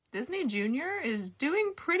Disney Junior is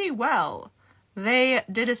doing pretty well. They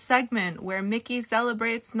did a segment where Mickey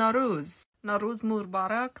celebrates Nowruz. Nowruz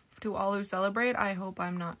Mubarak to all who celebrate. I hope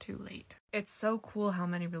I'm not too late. It's so cool how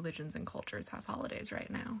many religions and cultures have holidays right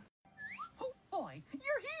now. Oh boy,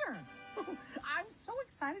 you're here! I'm so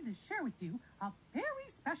excited to share with you a very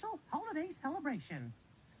special holiday celebration.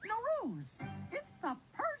 Nowruz! It's the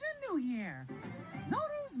Persian New Year.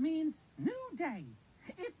 Nowruz means new day.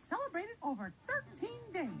 It's celebrated over 13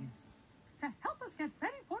 days. To help us get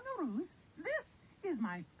ready for Nowruz, this is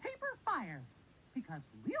my paper fire. Because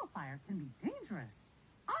real fire can be dangerous.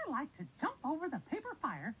 I like to jump over the paper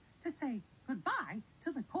fire to say goodbye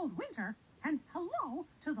to the cold winter and hello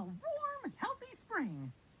to the warm, healthy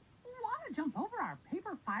spring. Want to jump over our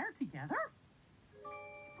paper fire together?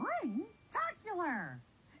 Spring-tacular!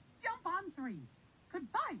 Jump on 3.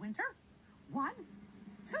 Goodbye, winter. 1,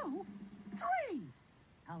 2, 3.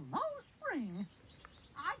 Hello, spring.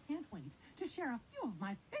 I can't wait to share a few of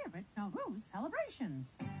my favorite Nowruz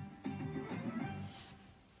celebrations.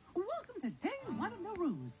 Welcome to day 1 of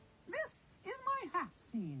Nowruz. This is my half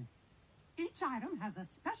scene. Each item has a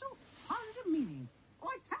special positive meaning,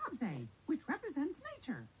 like Sabze, which represents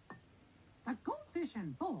nature. The goldfish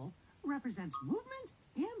and bowl represents movement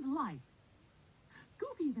and life.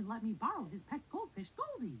 Goofy even let me borrow his pet goldfish,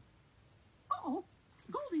 Goldie. Uh-oh,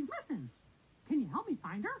 Goldie's missing. Can you help me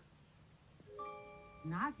find her?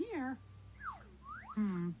 Not here.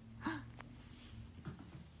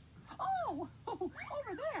 Oh, over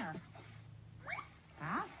there.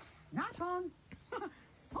 Ah, not gone.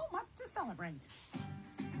 So much to celebrate.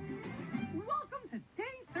 Welcome to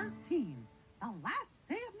day 13, the last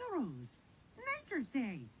day of Nowruz, Nature's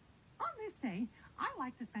Day. On this day, I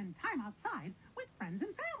like to spend time outside with friends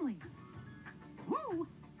and family. Woo!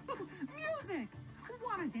 Music!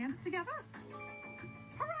 Wanna dance together?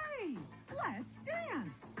 Hooray! Let's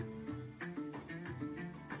dance!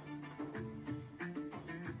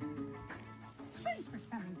 Thanks for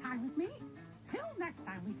spending time with me. Till next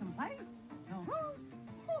time we can play Nowruz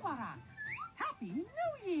Mubarak. Happy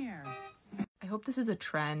New Year! I hope this is a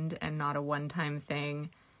trend and not a one-time thing,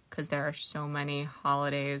 because there are so many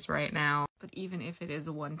holidays right now. But even if it is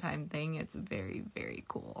a one-time thing, it's very, very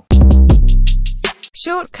cool.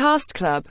 Shortcast Club.